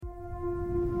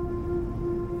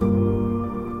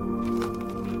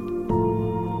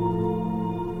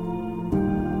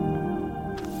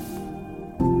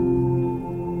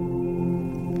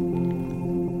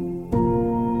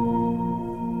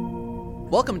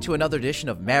Welcome to another edition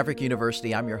of Maverick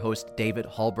University. I'm your host, David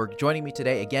Hallberg. Joining me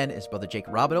today again is Brother Jake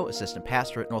Robideau, assistant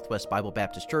pastor at Northwest Bible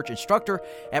Baptist Church, instructor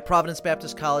at Providence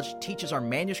Baptist College, teaches our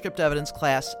manuscript evidence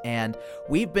class, and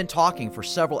we've been talking for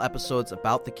several episodes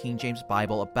about the King James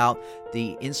Bible, about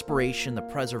the inspiration, the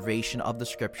preservation of the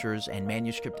scriptures, and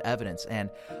manuscript evidence.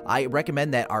 And I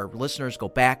recommend that our listeners go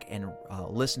back and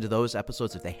listen to those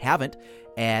episodes if they haven't,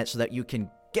 and so that you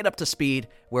can get up to speed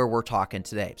where we're talking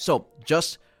today. So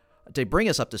just to bring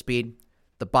us up to speed,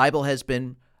 the Bible has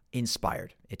been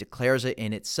inspired. It declares it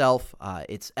in itself.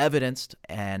 It's evidenced,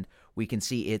 and we can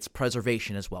see its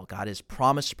preservation as well. God has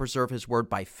promised to preserve His Word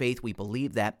by faith. We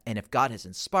believe that. And if God has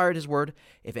inspired His Word,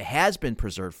 if it has been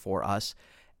preserved for us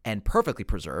and perfectly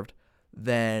preserved,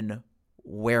 then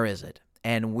where is it?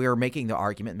 And we're making the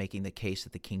argument, making the case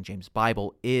that the King James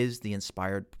Bible is the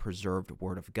inspired, preserved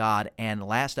Word of God. And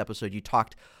last episode, you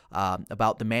talked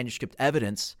about the manuscript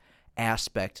evidence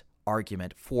aspect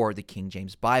argument for the King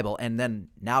James Bible, and then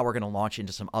now we're going to launch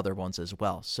into some other ones as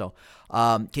well. So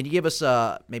can you give us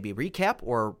maybe a recap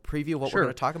or preview of what we're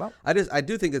going to talk about? I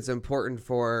do think it's important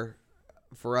for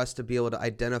us to be able to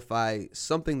identify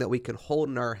something that we can hold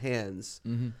in our hands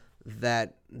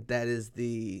that is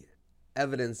the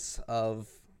evidence of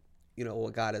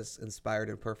what God has inspired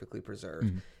and perfectly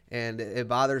preserved. And it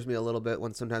bothers me a little bit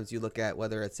when sometimes you look at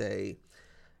whether it's a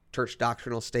church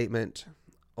doctrinal statement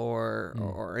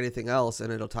or anything else,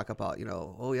 and it'll talk about,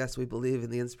 oh yes, we believe in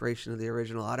the inspiration of the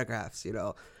original autographs,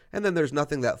 and then there's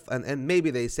nothing that, and maybe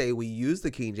they say we use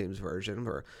the King James Version,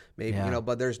 or maybe,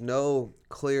 but there's no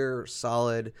clear,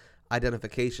 solid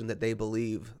identification that they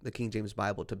believe the King James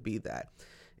Bible to be that.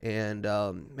 And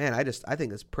I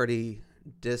think it's pretty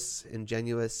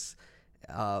disingenuous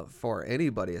for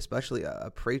anybody, especially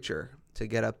a preacher, to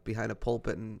get up behind a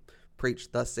pulpit and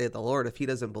preach, "Thus saith the Lord," if he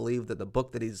doesn't believe that the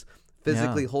book that he's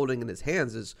physically holding in his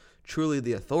hands is truly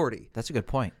the authority. That's a good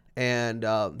point. And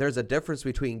there's a difference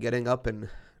between getting up and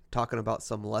talking about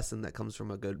some lesson that comes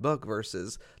from a good book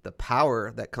versus the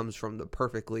power that comes from the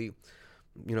perfectly,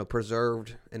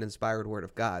 preserved and inspired Word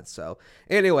of God. So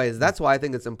anyways, that's why I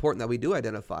think it's important that we do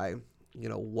identify,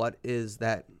 what is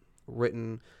that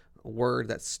written word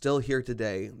that's still here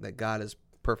today that God has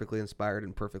perfectly inspired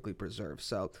and perfectly preserved.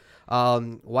 So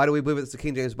why do we believe it's the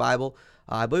King James Bible?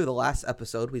 I believe the last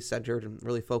episode we centered and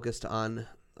really focused on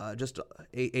just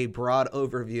a broad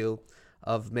overview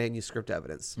of manuscript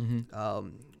evidence.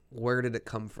 Where did it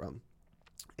come from?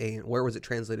 And where was it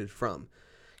translated from?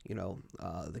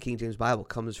 The King James Bible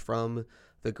comes from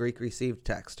the Greek received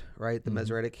text, right? The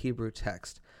Masoretic Hebrew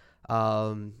text.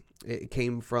 It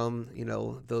came from,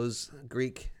 those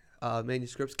Greek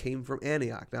manuscripts came from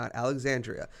Antioch, not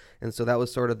Alexandria. And so that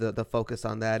was sort of the focus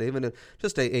on that. Even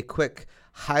just a quick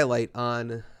highlight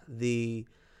on the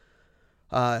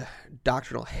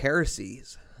doctrinal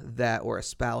heresies that were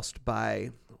espoused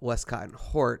by Westcott and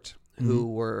Hort, who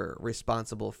were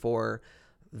responsible for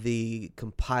the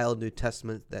compiled New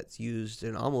Testament that's used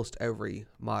in almost every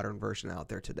modern version out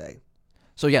there today.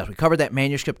 So yes, we covered that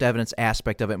manuscript evidence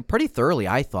aspect of it pretty thoroughly,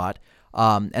 I thought.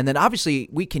 And then obviously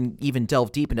we can even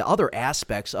delve deep into other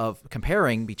aspects of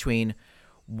comparing between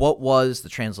what was the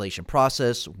translation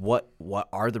process, what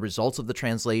are the results of the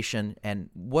translation, and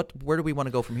where do we want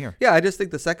to go from here? Yeah, I just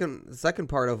think the second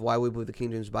part of why we believe the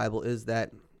King James Bible is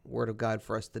that Word of God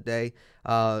for us today,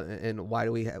 and why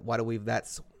do we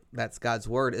that's God's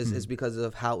Word is because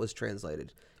of how it was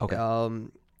translated. Okay.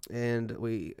 And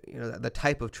we, the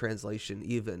type of translation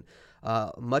even.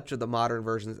 Much of the modern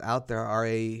versions out there are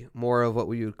more of what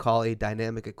we would call a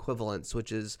dynamic equivalence,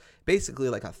 which is basically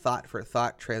like a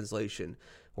thought-for-thought translation,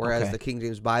 whereas the King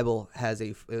James Bible has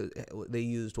they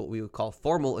used what we would call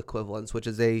formal equivalence, which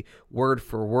is a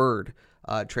word-for-word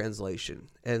translation.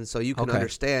 And so you can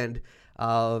understand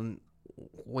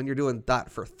when you're doing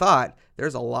thought-for-thought,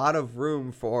 there's a lot of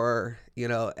room for,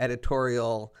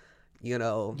 editorial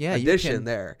addition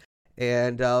there.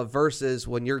 And versus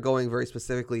when you're going very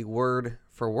specifically word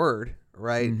for word,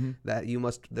 right? That you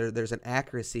must there's an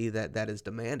accuracy that is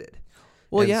demanded.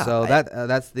 Well, and so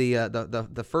that's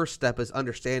the first step is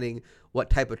understanding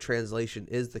what type of translation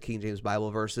is the King James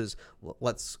Bible versus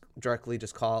let's directly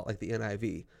just call it like the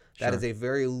NIV. That is a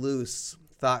very loose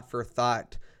thought for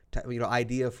thought,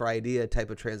 idea for idea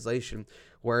type of translation.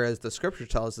 Whereas the Scripture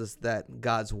tells us that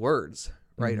God's words,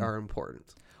 right, are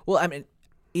important. Well, I mean,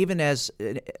 even as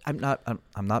I'm not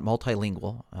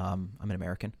multilingual. I'm an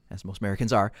American, as most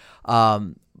Americans are.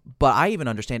 But I even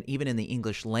understand, even in the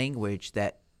English language,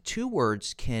 that two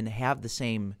words can have the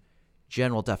same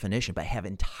general definition, but have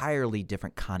entirely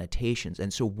different connotations.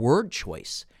 And so word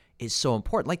choice is so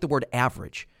important, like the word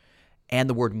average and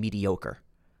the word mediocre.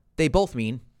 They both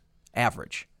mean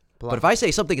average. Blah. But if I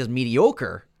say something is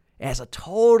mediocre, it has a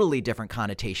totally different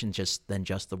connotation than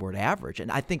just the word average.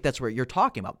 And I think that's what you're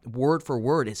talking about. Word for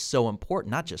word is so important,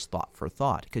 not just thought for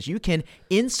thought, because you can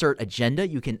insert agenda,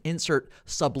 you can insert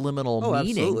subliminal meaning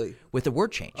absolutely. with a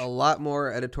word change. A lot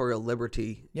more editorial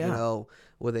liberty, Yeah.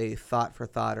 with a thought for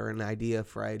thought or an idea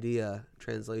for idea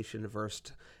translation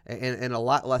versus, and a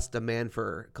lot less demand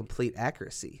for complete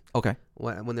accuracy. Okay.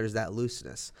 When there's that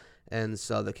looseness. And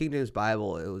so the King James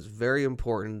Bible, it was very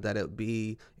important that it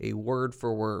be a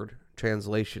word-for-word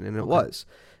translation, and it was.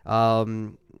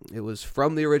 It was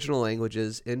from the original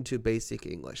languages into basic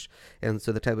English. And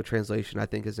so the type of translation, I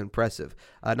think, is impressive.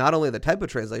 Not only the type of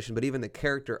translation, but even the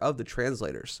character of the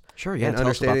translators. Sure, yeah, and tell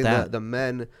us about understanding that. the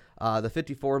men, the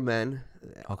 54 men,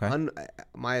 Okay.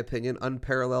 my opinion,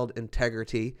 unparalleled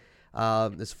integrity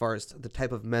as far as the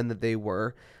type of men that they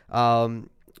were.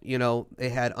 They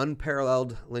had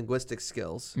unparalleled linguistic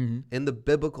skills in the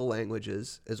biblical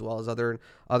languages as well as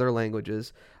other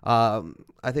languages.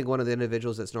 I think one of the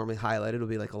individuals that's normally highlighted would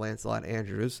be like a Lancelot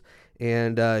Andrews,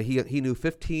 and he knew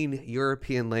 15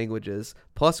 European languages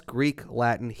plus Greek,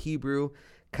 Latin, Hebrew,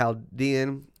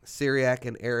 Chaldean, Syriac,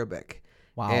 and Arabic.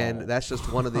 Wow. And that's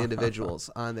just one of the individuals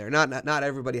on there. Not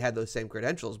everybody had those same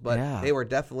credentials, but they were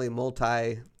definitely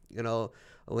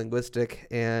linguistic,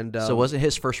 and So it wasn't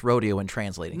his first rodeo in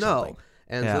translating something.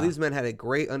 And so these men had a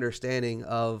great understanding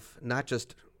of not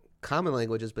just common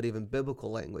languages but even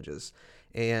biblical languages,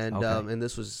 and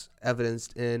this was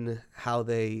evidenced in how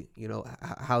they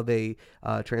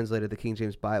translated the King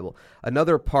James Bible.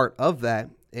 Another part of that,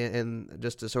 and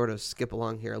just to sort of skip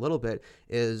along here a little bit,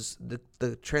 is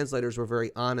the translators were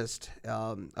very honest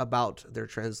about their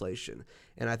translation,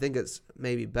 and I think it's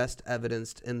maybe best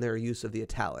evidenced in their use of the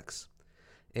italics.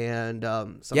 And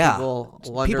some people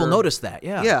wonder... People notice that,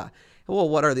 yeah. Yeah. Well,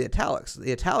 what are the italics?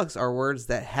 The italics are words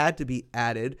that had to be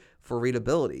added for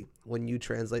readability when you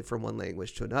translate from one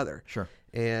language to another. Sure.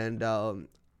 And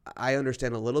I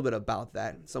understand a little bit about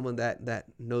that. Someone that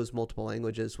knows multiple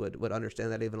languages would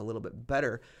understand that even a little bit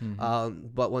better.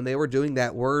 But when they were doing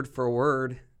that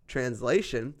word-for-word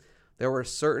translation, there were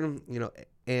certain,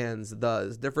 ands,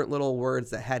 thes, different little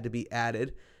words that had to be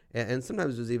added. And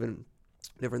sometimes it was even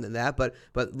different than that, but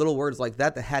little words like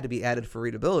that had to be added for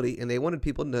readability, and they wanted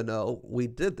people to know we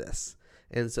did this,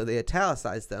 and so they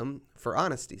italicized them for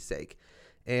honesty's sake.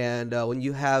 And when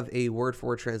you have a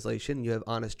word-for-word translation, you have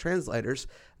honest translators.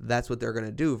 That's what they're going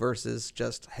to do versus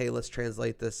just, hey, let's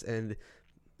translate this, and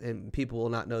people will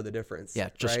not know the difference. Yeah,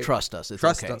 just right? trust us. It's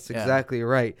Trust okay. us, exactly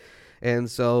right. And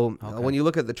so Okay. when you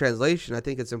look at the translation, I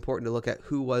think it's important to look at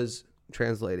who was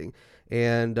translating.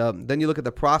 And then you look at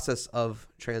the process of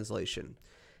translation.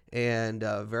 And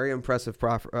very impressive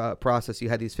process. You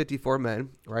had these 54 men,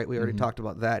 right? We already talked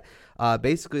about that.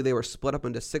 Basically, they were split up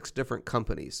into 6 different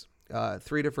companies,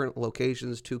 3 different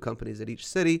locations, 2 companies at each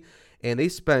city. And they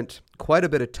spent quite a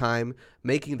bit of time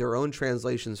making their own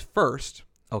translations first.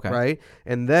 Okay. Right.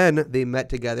 And then they met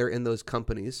together in those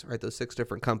companies, right? Those 6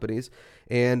 different companies.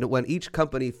 And when each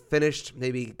company finished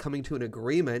maybe coming to an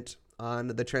agreement on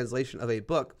the translation of a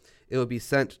book, it would be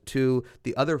sent to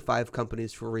the other 5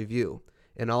 companies for review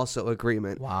and also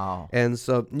agreement. Wow. And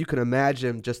so you can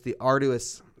imagine just the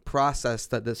arduous process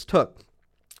that this took.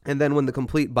 And then when the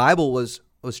complete Bible was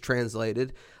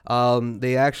translated,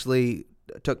 they actually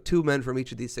took 2 men from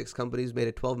each of these 6 companies, made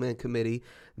a 12-man committee.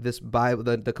 This Bible,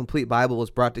 the complete Bible was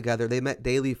brought together. They met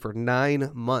daily for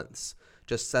 9 months,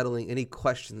 just settling any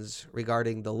questions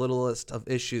regarding the littlest of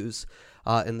issues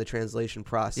in the translation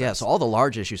process. Yeah, so all the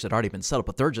large issues had already been settled,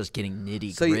 but they're just getting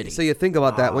nitty-gritty. So you think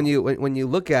about that. When you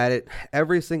look at it,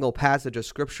 every single passage of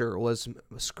Scripture was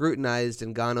scrutinized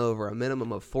and gone over a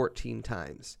minimum of 14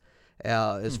 times.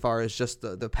 As far as just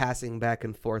the passing back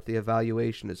and forth, the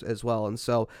evaluation as well. And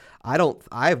so I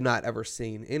have not ever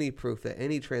seen any proof that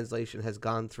any translation has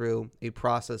gone through a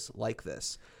process like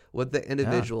this with the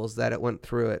individuals that it went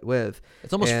through it with.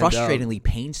 It's almost frustratingly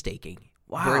painstaking.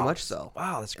 Wow. Very much so.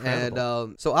 Wow, that's incredible.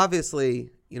 And so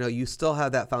obviously, you still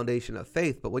have that foundation of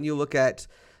faith, but when you look at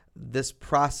this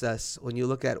process, when you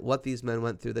look at what these men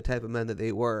went through, the type of men that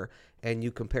they were, and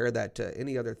you compare that to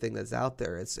any other thing that's out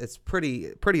there, it's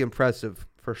pretty impressive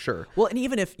for sure. Well, and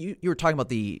even if you were talking about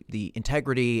the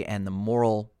integrity and the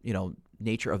moral,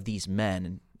 nature of these men,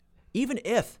 and even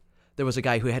if there was a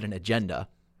guy who had an agenda,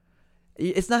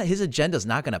 his agenda is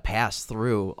not going to pass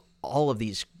through all of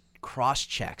these cross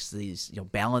checks, these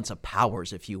balance of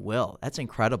powers, if you will. That's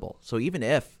incredible. So even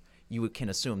if you can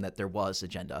assume that there was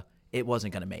agenda, it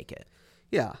wasn't going to make it.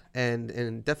 Yeah,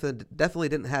 and definitely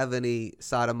didn't have any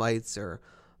sodomites or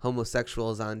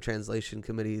homosexuals on translation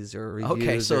committees or reviews.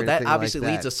 Okay, so or that anything obviously like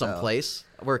leads that. us someplace.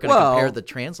 We're going to compare the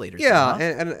translators. Yeah,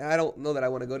 then, huh? and I don't know that I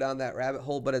want to go down that rabbit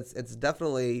hole, but it's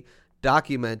definitely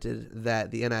documented that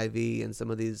the NIV and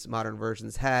some of these modern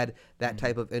versions had that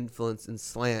type of influence and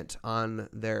slant on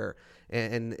their,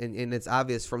 and it's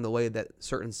obvious from the way that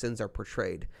certain sins are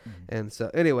portrayed. And so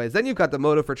anyways, then you've got the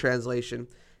motive for translation.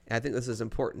 And I think this is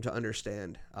important to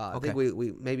understand. I think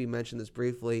we maybe mentioned this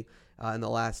briefly in the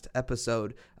last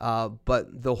episode,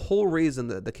 but the whole reason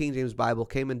that the King James Bible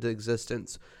came into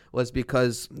existence was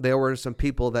because there were some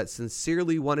people that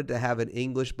sincerely wanted to have an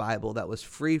English Bible that was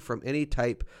free from any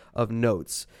type of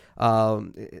notes,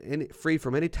 free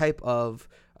from any type of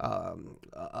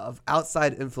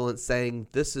outside influence saying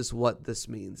this is what this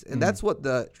means. And that's what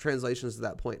the translations at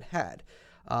that point had.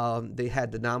 They had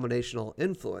denominational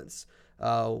influence.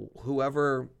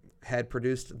 Whoever had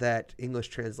produced that English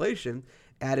translation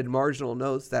added marginal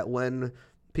notes that when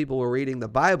people were reading the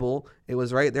Bible, it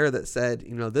was right there that said,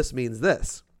 this means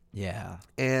this. Yeah.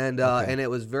 And it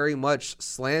was very much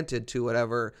slanted to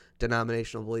whatever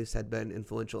denominational beliefs had been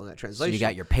influential in that translation. So you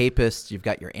got your papists, you've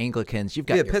got your Anglicans, you've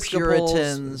got your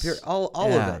Puritans. All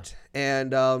of it.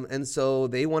 And so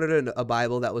they wanted a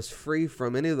Bible that was free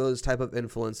from any of those type of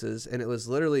influences, and it was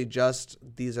literally just,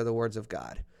 these are the words of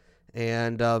God.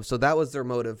 And so that was their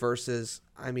motive versus,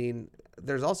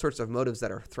 there's all sorts of motives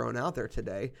that are thrown out there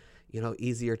today,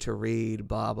 easier to read,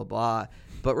 blah, blah, blah.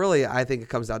 But really, I think it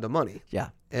comes down to money. Yeah.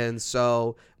 And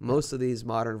so most of these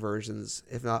modern versions,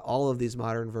 if not all of these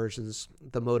modern versions,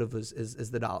 the motive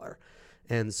is the dollar.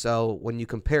 And so when you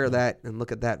compare that and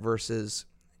look at that versus,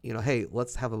 hey,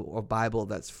 let's have a Bible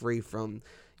that's free from,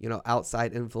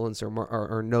 outside influence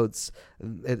or notes,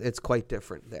 it's quite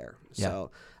different there. Yeah.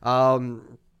 So,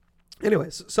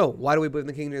 anyways, so why do we believe in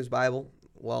the King James Bible?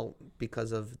 Well,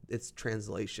 because of its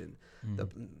translation.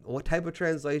 What type of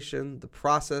translation, the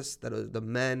process, the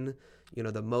men,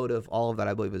 the motive, all of that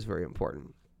I believe is very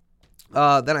important.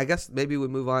 Then I guess maybe we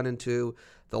move on into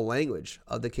the language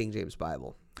of the King James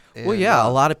Bible. And, well, yeah, a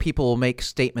lot of people will make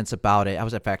statements about it. I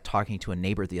was, in fact, talking to a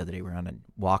neighbor the other day. We were on a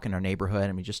walk in our neighborhood,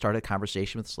 and we just started a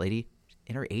conversation with this lady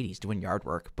in her 80s doing yard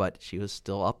work, but she was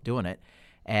still up doing it.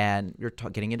 And you're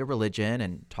getting into religion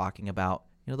and talking about,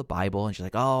 the Bible, and she's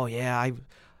like, oh, yeah, I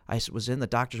was in the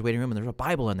doctor's waiting room, and there was a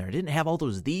Bible in there. It didn't have all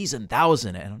those these and thous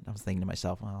in it. And I was thinking to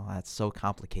myself, well, that's so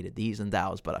complicated, these and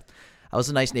thous. But I was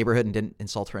in a nice neighborhood and didn't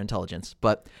insult her intelligence.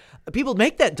 But people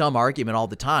make that dumb argument all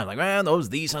the time, like, man, those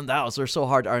these and thous are so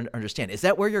hard to understand. Is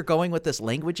that where you're going with this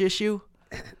language issue?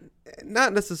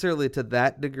 Not necessarily to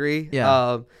that degree.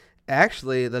 Yeah.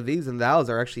 Actually, the these and thous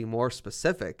are actually more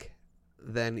specific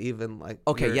than even like.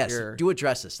 Okay, yes, do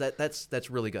address this. That's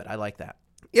really good. I like that.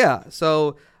 Yeah.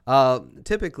 So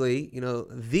typically,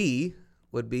 thee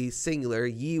would be singular,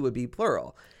 ye would be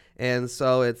plural, and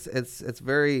so it's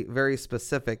very, very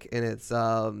specific in its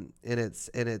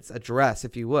address,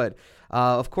 if you would.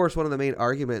 Of course, one of the main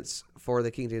arguments for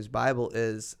the King James Bible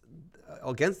is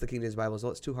against the King James Bible is,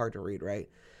 well, it's too hard to read, right?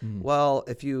 Well,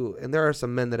 and there are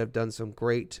some men that have done some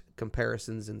great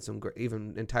comparisons and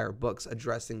even entire books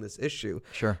addressing this issue.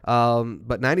 Sure.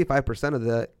 But 95% of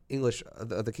the English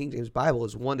of the King James Bible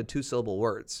is 1 to 2 syllable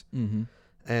words. Mm-hmm.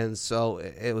 And so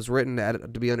it was written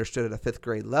to be understood at a 5th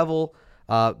grade level,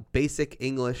 basic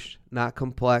English, not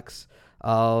complex.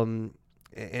 And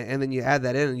then you add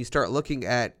that in and you start looking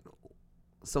at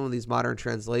some of these modern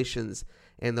translations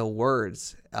and the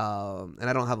words, and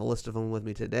I don't have a list of them with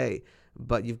me today,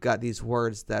 but you've got these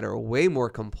words that are way more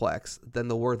complex than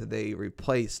the word that they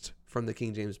replaced from the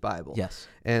King James Bible. Yes.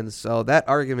 And so that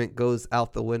argument goes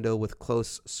out the window with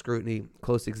close scrutiny,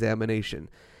 close examination.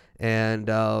 And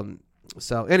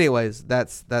so anyways,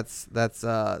 that's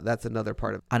another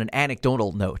part of it. On an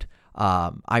anecdotal note,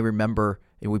 I remember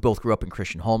we both grew up in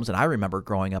Christian homes, and I remember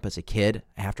growing up as a kid,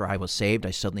 after I was saved,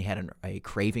 I suddenly had a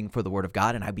craving for the Word of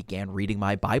God, and I began reading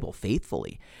my Bible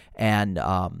faithfully and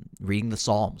reading the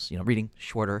Psalms, reading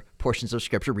shorter portions of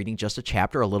Scripture, reading just a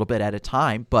chapter a little bit at a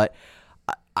time. But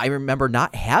I remember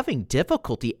not having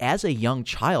difficulty as a young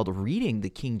child reading the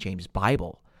King James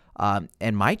Bible.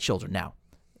 And my children now,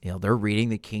 they're reading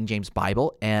the King James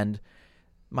Bible, and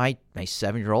my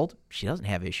 7-year-old, she doesn't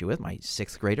have an issue with it. My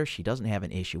 6th grader, she doesn't have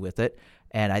an issue with it.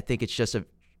 And I think it's just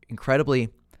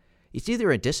it's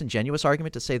either a disingenuous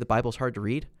argument to say the Bible's hard to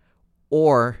read,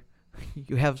 or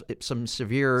you have some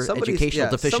severe educational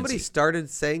deficiency. Somebody started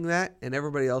saying that, and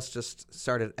everybody else just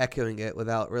started echoing it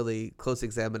without really close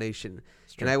examination.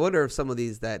 And I wonder if some of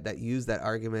these that use that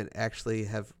argument actually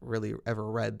have really ever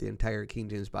read the entire King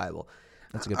James Bible.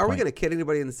 That's a good point. Are we point. going to kid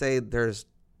anybody and say there's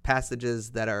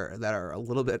passages that are a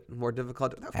little bit more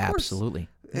difficult. Of Absolutely.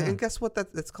 course. And guess what?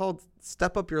 That's called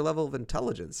step up your level of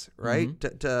intelligence, right?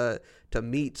 To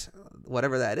meet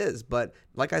whatever that is. But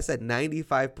like I said,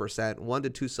 95%, 1 to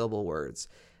 2 syllable words.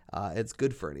 It's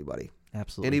good for anybody.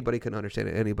 Absolutely. Anybody can understand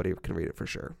it. Anybody can read it for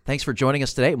sure. Thanks for joining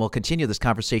us today, and we'll continue this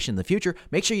conversation in the future.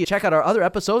 Make sure you check out our other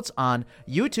episodes on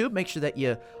YouTube. Make sure that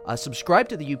you subscribe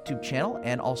to the YouTube channel,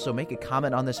 and also make a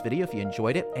comment on this video if you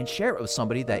enjoyed it, and share it with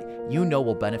somebody that you know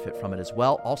will benefit from it as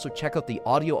well. Also, check out the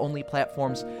audio-only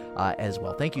platforms as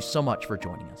well. Thank you so much for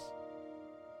joining us.